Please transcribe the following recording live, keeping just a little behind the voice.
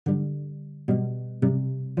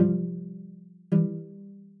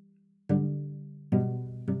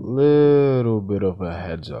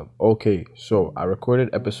heads up. Okay, so I recorded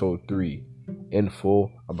episode 3 in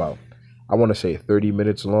full, about, I want to say 30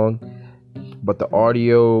 minutes long, but the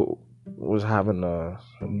audio was having a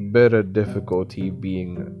bit of difficulty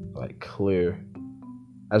being like clear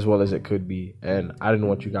as well as it could be, and I didn't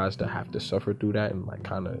want you guys to have to suffer through that and like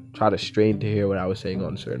kind of try to strain to hear what I was saying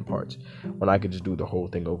on certain parts when I could just do the whole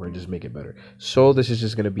thing over and just make it better. So this is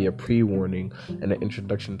just going to be a pre-warning and an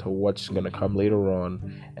introduction to what's going to come later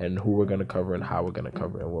on and who we're going to cover and how we're going to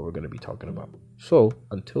cover and what we're going to be talking about. So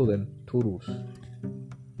until then, toodles.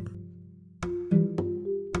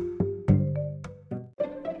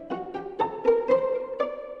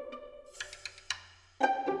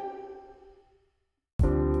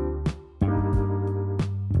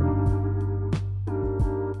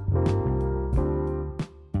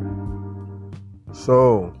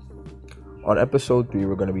 So, on episode 3,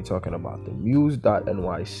 we're going to be talking about the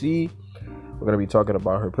Muse.nyc. We're going to be talking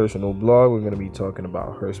about her personal blog. We're going to be talking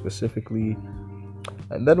about her specifically.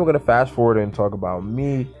 And then we're going to fast forward and talk about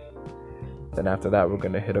me. Then after that, we're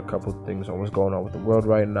going to hit a couple things on what's going on with the world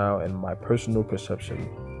right now and my personal perception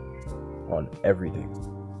on everything.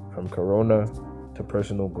 From Corona to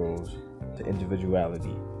personal goals to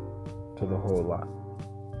individuality to the whole lot.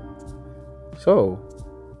 So,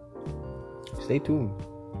 stay tuned.